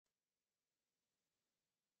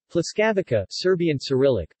Pljeskavica, Serbian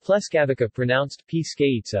Cyrillic, Pljeskavica pronounced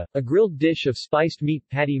Pljeskavica, a grilled dish of spiced meat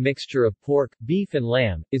patty mixture of pork, beef and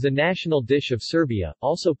lamb, is a national dish of Serbia,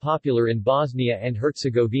 also popular in Bosnia and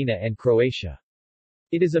Herzegovina and Croatia.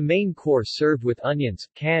 It is a main course served with onions,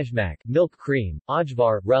 kajmak, milk cream,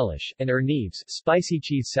 ajvar, relish, and erneves, spicy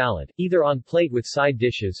cheese salad, either on plate with side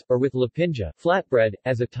dishes, or with lapinja, flatbread,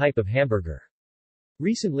 as a type of hamburger.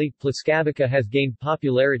 Recently, Pljeskavica has gained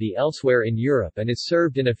popularity elsewhere in Europe and is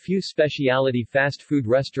served in a few specialty fast food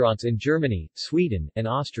restaurants in Germany, Sweden, and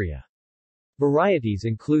Austria. Varieties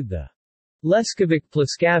include the Leskovac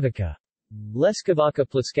Pljeskavica, Leskovaca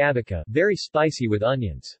Pljeskavica, very spicy with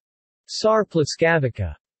onions. Sar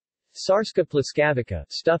Pljeskavica, Sarska Pljeskavica,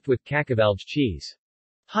 stuffed with kakavalj cheese.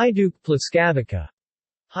 Hajduk Pljeskavica,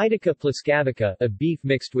 Hajduk Pljeskavica, a beef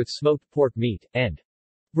mixed with smoked pork meat, and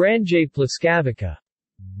Branje Pljeskavica,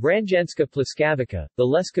 Branjanska Pljeskavica. The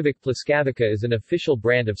Leskovac Pljeskavica is an official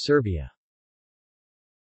brand of Serbia.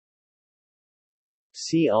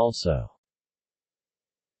 See also: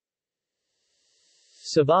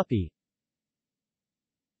 Cevapi,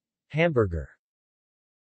 hamburger.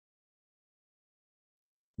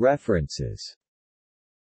 References.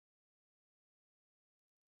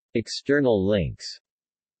 External links.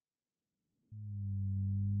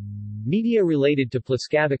 Media related to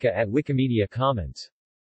Pljeskavica at Wikimedia Commons.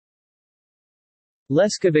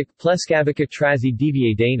 Leskovac Pljeskavica Trazi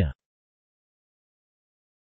Devije Dana